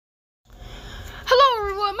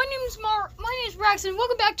my name is Braxton.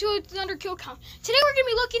 Welcome back to another kill count. Today we're gonna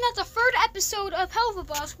be looking at the third episode of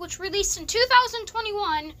Helluva, which released in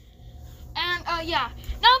 2021. And yeah.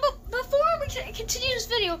 Now, before we continue this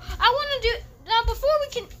video, before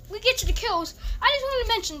we get to the kills, I just want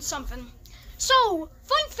to mention something. So,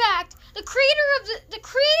 fun fact: the creator of the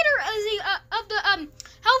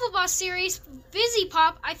Helluva series, Busy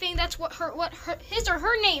Pop, I think that's what his or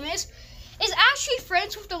her name is actually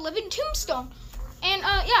friends with the living Tombstone. And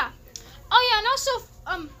yeah. Oh yeah, and also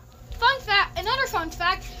another fun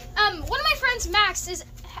fact, one of my friends, Max, is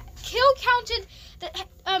counted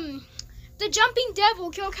the jumping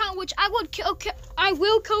devil kill count, which I will kill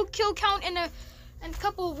count in a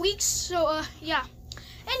couple of weeks. So yeah.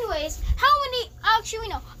 Anyways, I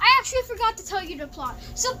actually forgot to tell you the plot.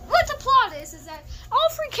 So what the plot is that all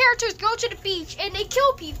three characters go to the beach and they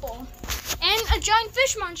kill people. And a giant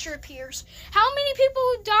fish monster appears. How many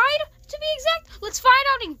people died, to be exact? Let's find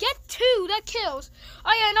out and get to the kills.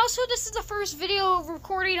 Oh yeah, and also this is the first video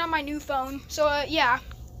recording on my new phone. So yeah.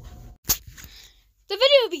 The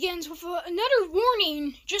video begins with another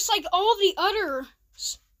warning, just like all the others.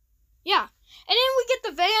 Yeah. And then we get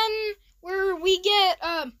the van where we get,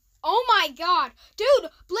 oh my god. Dude,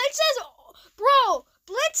 Blitz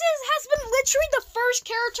has been literally the first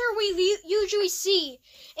character we usually see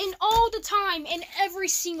in all the time in every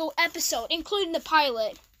single episode, including the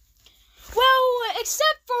pilot. Well,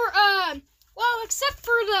 except for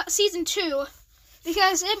the season 2,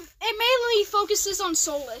 because it mainly focuses on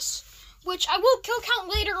Solus, which I will kill count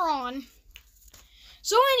later on.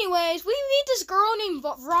 So anyways, we meet this girl named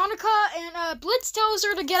Veronica, and Blitz tells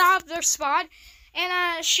her to get out of their spot,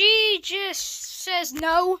 and she just says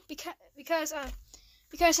no because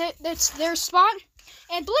it's their spot,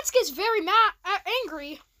 and Blitz gets very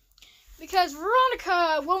angry because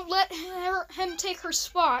Veronica won't let him take her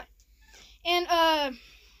spot, and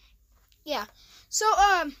yeah. So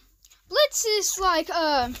Blitz is like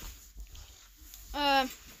I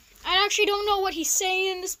actually don't know what he's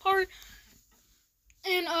saying in this part.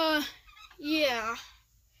 And, yeah.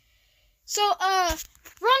 So,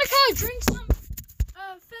 Veronica drinks some,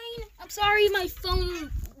 thing. I'm sorry, my phone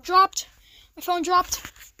dropped.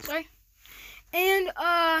 Sorry. And,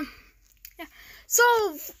 yeah. So,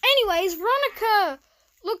 anyways, Veronica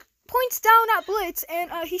points down at Blitz,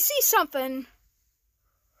 and, he sees something.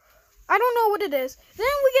 I don't know what it is. Then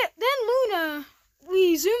Luna,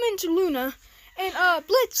 we zoom into Luna, and,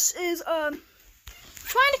 Blitz is,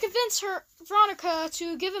 trying to convince Veronica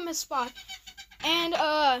to give him his spot. And,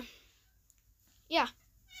 yeah.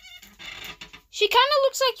 She kind of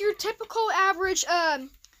looks like your typical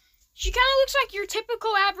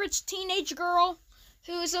average, teenage girl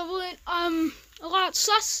who's a lot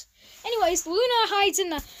sus. Anyways, Luna hides in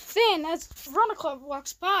the van as Veronica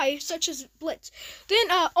walks by, such as Blitz. Then,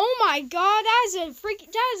 oh my god, that is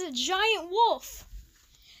a giant wolf.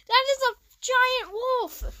 That is a giant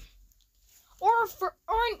wolf.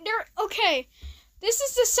 Okay, this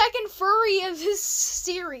is the second furry of this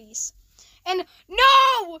series. And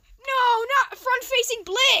no, not front-facing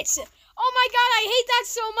Blitz. Oh my god, I hate that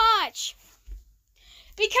so much.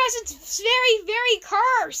 Because it's very, very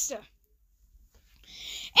cursed.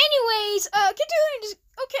 Anyways, continuing,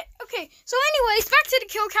 okay. So anyways, back to the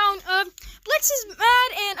kill count. Blitz is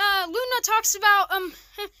mad, and, Luna talks about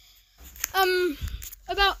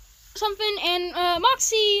something, and,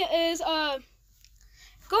 Moxie is,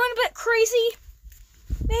 going a bit crazy.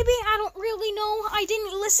 Maybe, I don't really know. I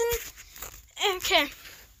didn't listen. Okay.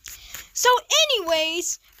 So,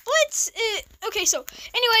 anyways,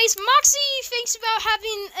 Moxie thinks about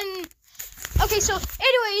having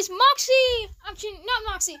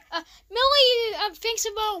Millie thinks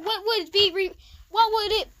about what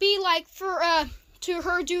would it be like for to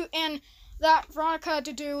her do and that Veronica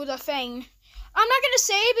to do the thing. I'm not gonna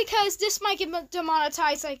say because this might get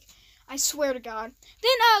demonetized. Like, I swear to God.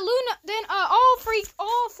 Then all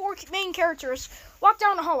four main characters walk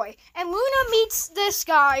down the hallway, and Luna meets this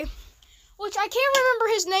guy, which I can't remember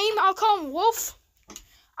his name. I'll call him Wolf.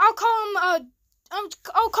 I'll call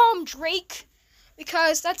him Drake,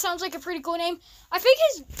 because that sounds like a pretty cool name. I think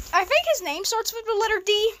his name starts with the letter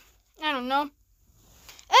D. I don't know.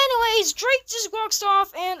 Anyways, Drake just walks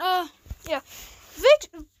off, and yeah.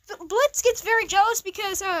 Blitz gets very jealous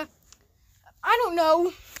because I don't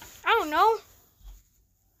know.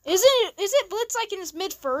 Is it Blitz like in his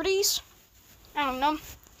mid-30s? I don't know.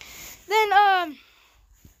 Then,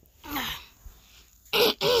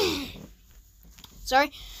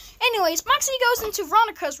 sorry. Anyways, Moxie goes into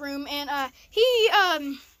Veronica's room, and, he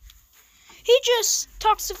just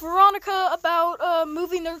talks to Veronica about,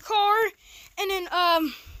 moving their car, and then,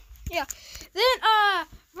 yeah. Then,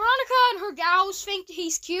 and her gals think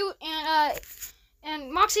he's cute,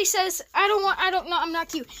 and Moxie says, I'm not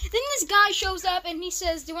cute. Then this guy shows up and he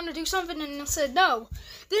says, do you want to do something? And I said, no.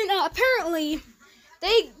 Then apparently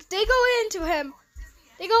they go into him.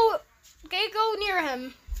 They go near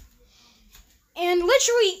him and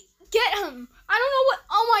literally get him. I don't know what,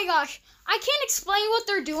 oh my gosh. I can't explain what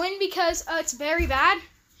they're doing because it's very bad.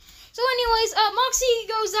 So anyways, Moxie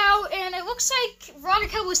goes out and it looks like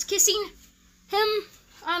Veronica was kissing him.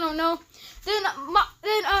 I don't know. Then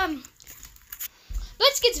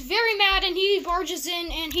Blitz gets very mad and he barges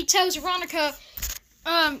in and he tells Veronica,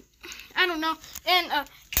 I don't know. And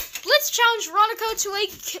Blitz challenged Veronica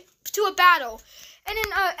to a battle. And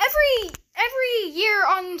then every year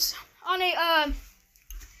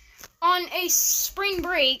on a spring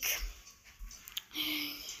break,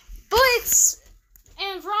 Blitz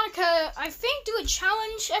and Veronica, I think, do a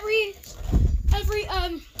challenge every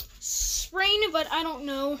spring, but I don't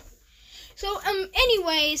know. So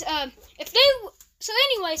anyways,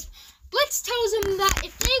 Blitz tells him that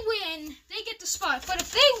if they win, they get the spot. But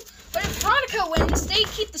if Veronica wins, they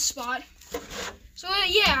keep the spot. So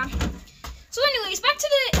yeah. So anyways, back to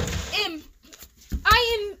the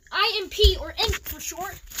IMP or imp for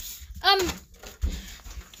short.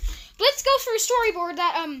 Let's go for a storyboard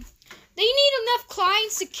that they need enough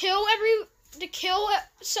clients to kill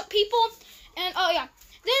some people, and oh yeah,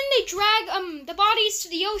 then they drag the bodies to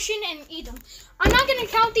the ocean and eat them. I'm not gonna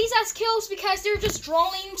count these as kills because they're just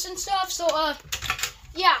drawings and stuff. So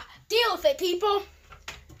yeah, deal with it, people.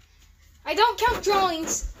 I don't count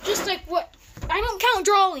drawings, just like what I don't count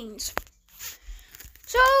drawings.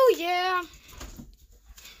 So yeah.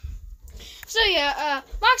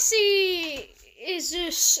 Moxie is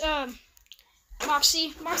just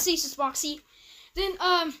Moxie. Moxie's just Moxie. Then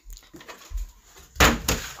oh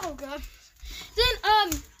god. Then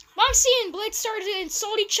Moxie and Blitz started to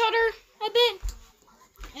insult each other a bit,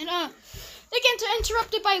 and they get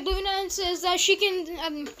interrupted by Luna and says that she can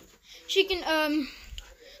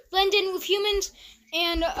blend in with humans,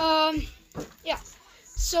 and yeah.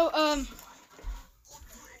 So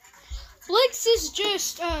Blitz is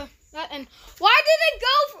just and why did it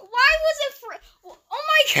go? Why was it? Oh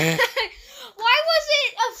my god! Why was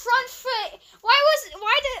it a front foot? Why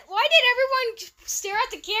did everyone stare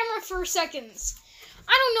at the camera for seconds?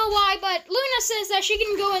 I don't know why, but Luna says that she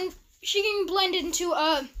can go and she can blend into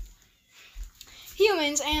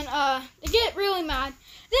humans, and they get really mad.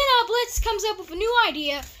 Then Blitz comes up with a new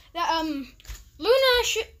idea that Luna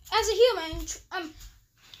as a human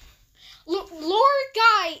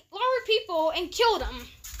lured people and killed them.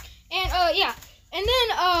 And yeah, and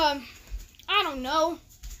then I don't know.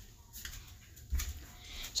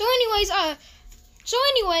 So anyways,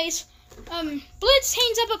 Blitz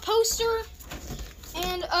hangs up a poster,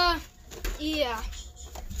 and yeah,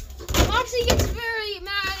 Moxie gets very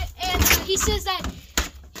mad, and he says that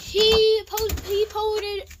he posted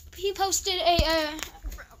a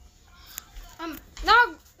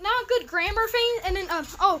not good grammar thing, and then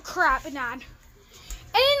oh crap, and then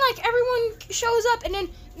like everyone shows up, and then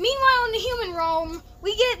meanwhile in the human realm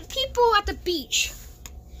we get people at the beach,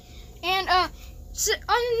 and so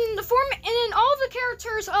on the form, and then all the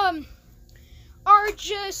characters are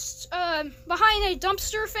just behind a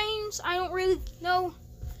dumpster things. I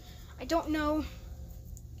don't know.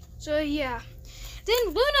 So yeah. Then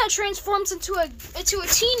Luna transforms into a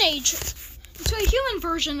human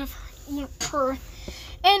version of her.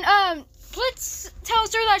 And Blitz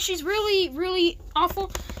tells her that she's really, really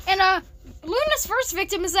awful. And Luna's first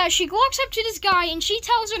victim is that she walks up to this guy and she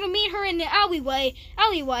tells her to meet her in the alleyway.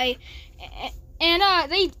 And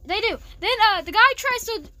they do. Then the guy tries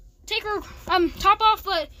to take her top off,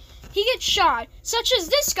 but he gets shot. Such as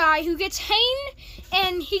this guy who gets hanged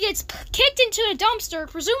and he gets kicked into a dumpster,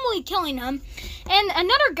 presumably killing him. And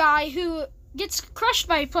another guy who gets crushed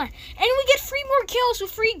by a plane. And we get 3 more kills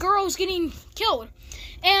with 3 girls getting killed.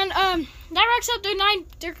 And that racks up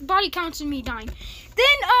their body counts and me dying.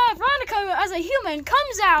 Then Veronica, as a human,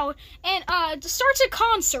 comes out and starts a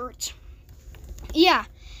concert. Yeah.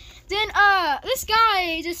 Then this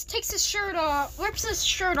guy just takes his shirt off, rips his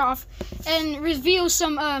shirt off, and reveals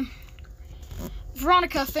some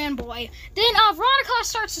Veronica fanboy. Then Veronica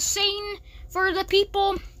starts to sing for the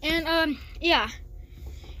people, and yeah.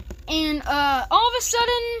 And all of a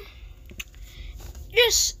sudden,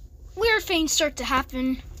 just weird things start to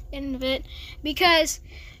happen in a bit, because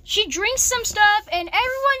she drinks some stuff, and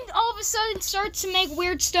everyone all of a sudden starts to make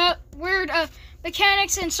weird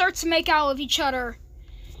mechanics, and starts to make out with each other.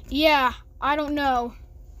 Yeah, I don't know.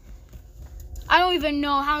 I don't even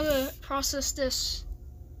know how to process this.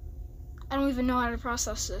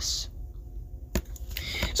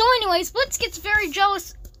 So anyways, Blitz gets very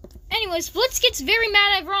jealous. Blitz gets very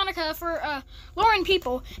mad at Veronica for luring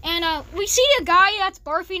people. And we see a guy that's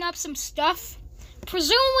barfing up some stuff,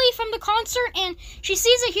 presumably from the concert, and she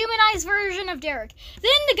sees a humanized version of Derek.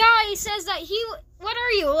 Then the guy says that what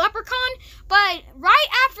are you, a leprechaun? But right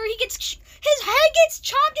after his head gets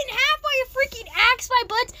chopped in half by a freaking axe by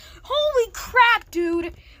Blitz. Holy crap,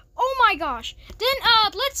 dude. Oh my gosh.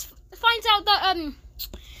 Then Blitz finds out that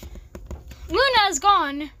Luna is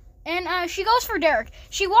gone, and she goes for Derek.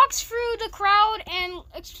 She walks through the crowd and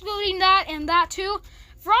exploding that and that too.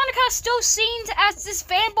 Veronica still seen as this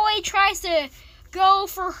fanboy tries to go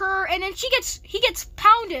for her, and then he gets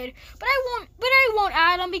pounded. But I won't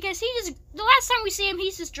add him because the last time we see him,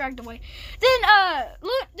 he's just dragged away. Then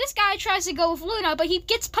this guy tries to go with Luna, but he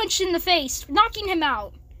gets punched in the face, knocking him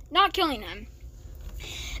out, not killing him.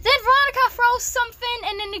 Then Veronica throws something,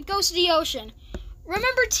 and then it goes to the ocean.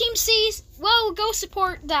 Remember Team C's? Well, go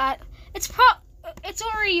support that. It's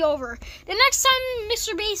already over. The next time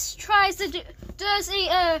Mr. Beast tries to does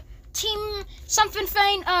a team something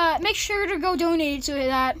thing, make sure to go donate to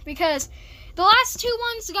that, because the last two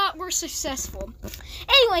ones were successful.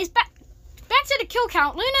 Anyways, back to the kill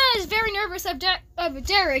count. Luna is very nervous of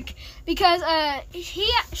Derek because she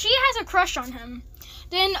has a crush on him.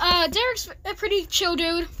 Then Derek's a pretty chill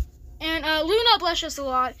dude, and Luna blushes a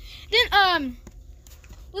lot. Then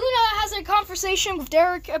Luna has a conversation with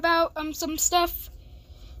Derek about some stuff.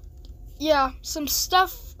 Yeah, some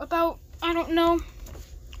stuff about, I don't know.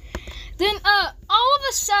 Then all of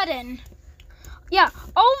a sudden,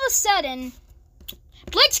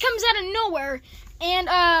 Blitz comes out of nowhere and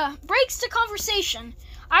breaks the conversation.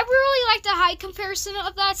 I really like the height comparison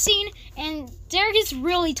of that scene, and Derek is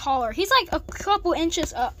really taller. He's like a couple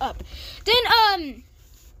inches up. Then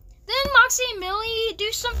Moxie and Millie do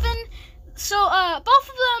something. So both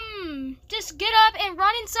of them just get up and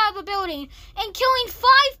run inside the building and killing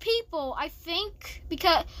 5 people, I think,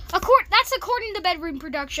 because that's according to Bedroom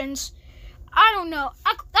Productions. I don't know.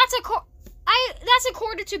 That's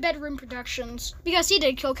according to Bedroom Productions, because he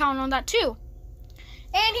did kill count on that too.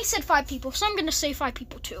 And he said 5 people, so I'm gonna say 5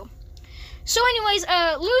 people too. So anyways,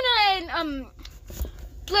 Luna and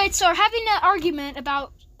Blitz are having an argument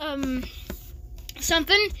about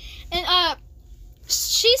something, and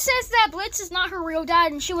she says that Blitz is not her real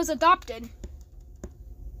dad and she was adopted.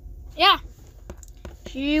 Yeah,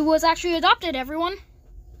 she was actually adopted, everyone.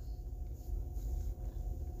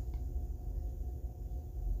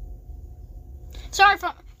 Sorry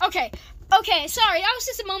sorry, that was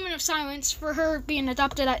just a moment of silence for her being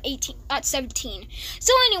adopted at 17.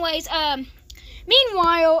 So anyways,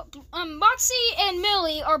 meanwhile, Moxie and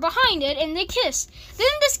Millie are behind it and they kiss. Then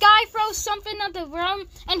this guy throws something at the ground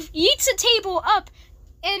and yeets a table up,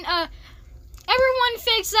 and everyone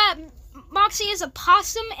thinks that Moxie is a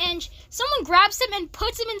possum, and someone grabs him and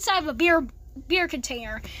puts him inside of a beer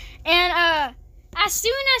container. And as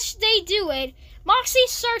soon as they do it, Moxie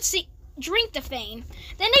starts to drink the thing.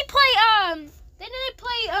 Then they play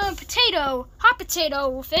hot potato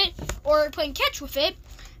with it, or playing catch with it.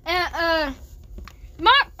 And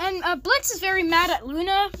Blitz is very mad at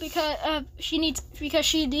Luna because she needs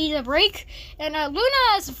a break, and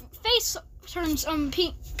Luna's face turns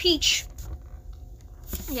peach.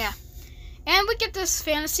 Yeah, and we get this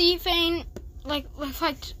fantasy thing like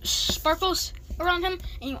sparkles around him.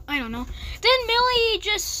 And, I don't know. Then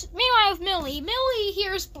meanwhile with Millie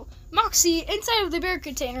hears Moxie inside of the beer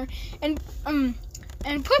container and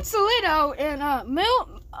puts the lid out, and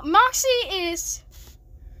Moxie is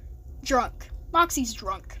drunk. Moxie's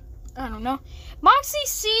drunk. I don't know. Moxie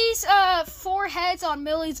sees 4 heads on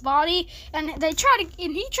Millie's body, and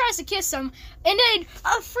he tries to kiss him, and then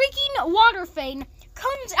a freaking water thing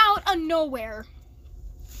comes out of nowhere.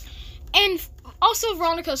 And also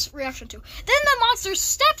Veronica's reaction too. Then the monster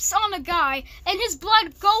steps on a guy, and his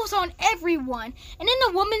blood goes on everyone. And then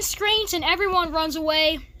the woman screams, and everyone runs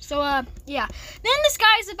away. So, yeah. Then this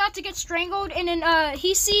guy is about to get strangled, and then,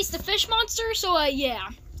 he sees the fish monster, so, yeah.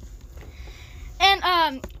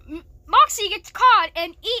 And, Moxie gets caught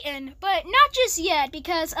and eaten, but not just yet,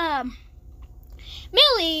 because,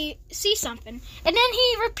 Millie sees something. And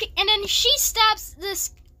then she stabs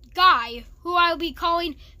this guy, who I'll be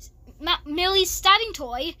calling Millie's stabbing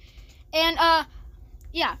toy. And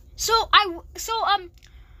yeah, so I will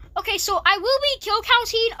be kill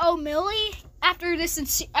counting Millie after this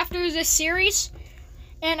series,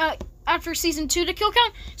 and after season 2 to kill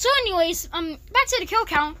count. So anyways, back to the kill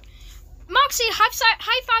count. Moxie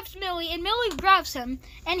high fives Millie, and Millie grabs him,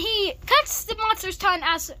 and he cuts the monster's tongue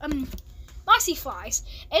as Moxie flies.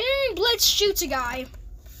 And then Blitz shoots a guy.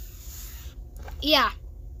 Yeah.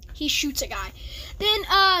 he shoots a guy. Then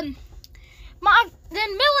then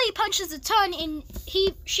Millie punches a ton, and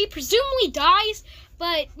she presumably dies.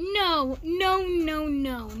 But no,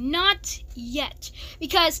 not yet,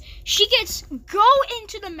 because she gets go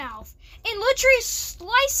into the mouth and literally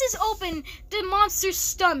slices open the monster's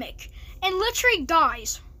stomach and literally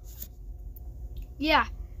dies. Yeah,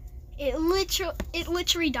 it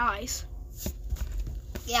literally dies.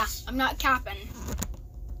 Yeah, I'm not capping.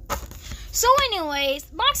 So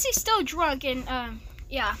anyways, Moxie's still drunk, and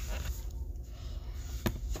yeah.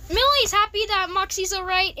 Millie's happy that Moxie's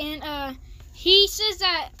alright, and he says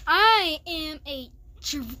that I am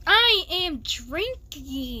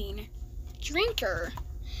drinker.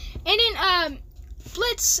 And then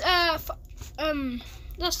Blitz does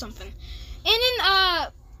something. And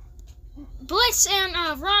then Blitz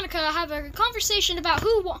and Veronica have a conversation about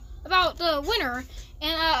the winner,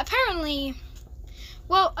 and apparently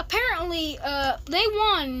they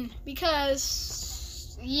won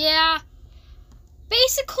because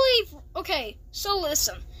basically, okay, so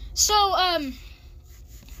listen. So,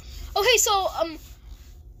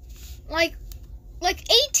 like 18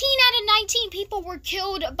 out of 19 people were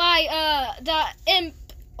killed by, the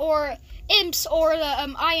imps or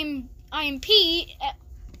the, IMP,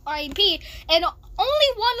 and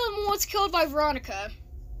only one of them was killed by Veronica.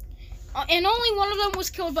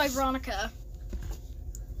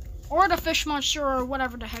 Or the fish monster, or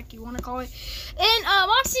whatever the heck you want to call it. And,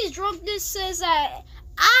 Moxie's drunkenness says that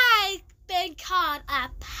I've been called a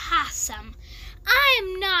possum. I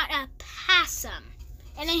am not a possum.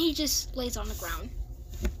 And then he just lays on the ground.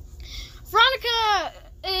 Veronica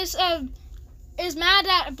is mad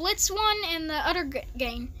that Blitz won in the other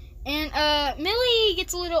game. And, Millie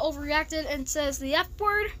gets a little overreacted and says the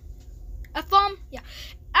F-word. F-bomb? Yeah.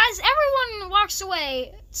 As everyone walks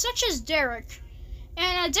away, such as Derek.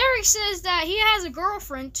 And, Derek says that he has a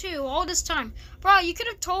girlfriend, too, all this time. Bro, you could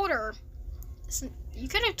have told her. You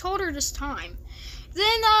could have told her this time.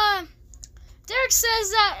 Then, Derek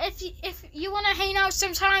says that if you want to hang out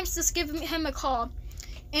sometimes, just give him a call.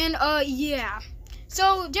 And, yeah.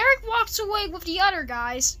 So, Derek walks away with the other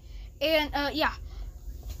guys. And, yeah.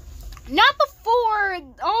 Not before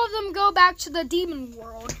all of them go back to the demon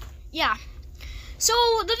world. Yeah. So,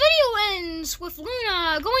 the video ends with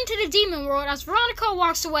Luna going to the demon world as Veronica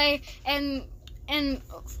walks away and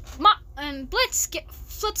Blitz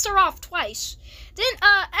flips her off twice. Then,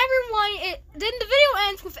 then the video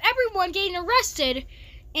ends with everyone getting arrested.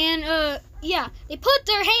 And, yeah, they put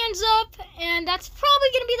their hands up, and this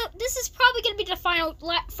is probably gonna be the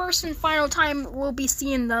first and final time we'll be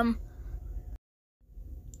seeing them.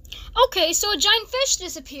 Okay, so a giant fish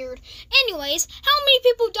disappeared. Anyways, how many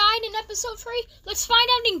people died in episode 3? Let's find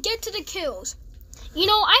out and get to the kills. You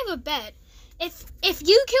know, I have a bet. If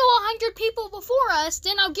you kill 100 people before us,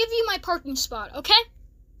 then I'll give you my parking spot, okay?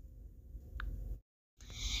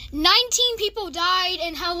 19 people died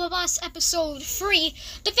in Helluva episode 3.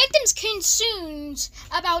 The victims consumed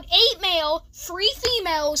about 8 male, 3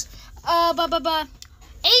 females, 8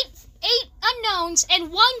 unknowns,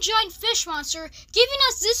 and 1 giant fish monster, giving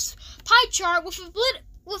us this pie chart with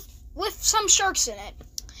some sharks in it.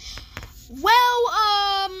 Well,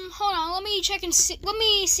 hold on, let me check and see. Let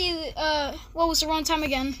me see. What was the runtime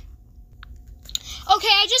again? Okay,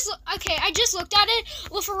 I just looked at it.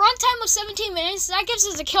 With a runtime of 17 minutes, that gives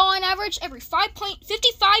us a kill on average every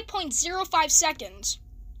 55.05 seconds.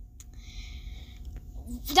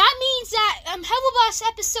 That means that Helluva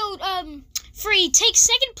episode 3 takes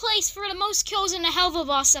second place for the most kills in a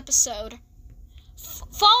Helluva episode.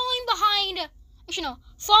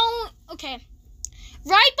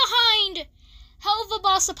 Right behind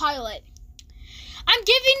Helluva the pilot. I'm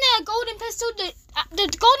giving the golden pistol. The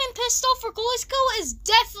golden pistol for Glisco is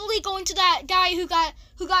definitely going to that guy who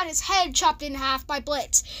got his head chopped in half by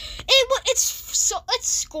Blitz.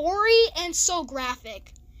 It's gory and so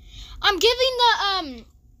graphic. I'm giving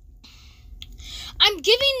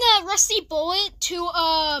the rusty bullet to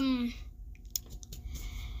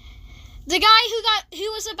the guy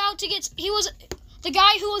who was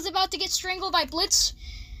about to get strangled by Blitz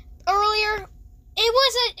earlier. It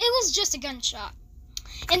was just a gunshot.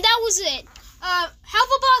 And that was it.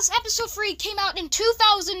 Helluva episode 3 came out in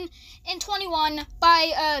 2021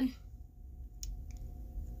 by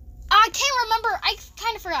I can't remember. I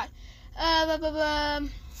kind of forgot. I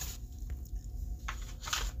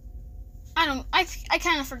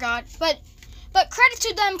kind of forgot. But credit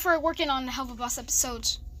to them for working on the Helluva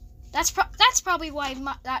episodes. That's probably why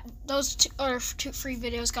those 2 or 3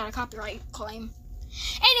 videos got a copyright claim.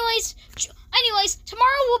 Anyways,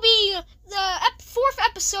 tomorrow will be the 4th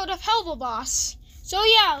episode of Helluva. So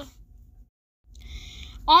yeah.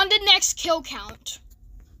 on the next kill count.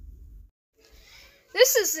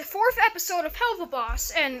 This is the 4th episode of Helluva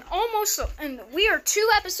Boss, and we are 2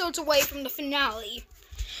 episodes away from the finale.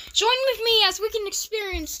 Join with me as we can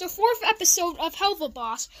experience the 4th episode of Helluva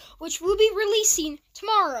Boss, which will be releasing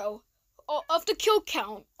tomorrow of the kill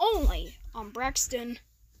count only on Braxton.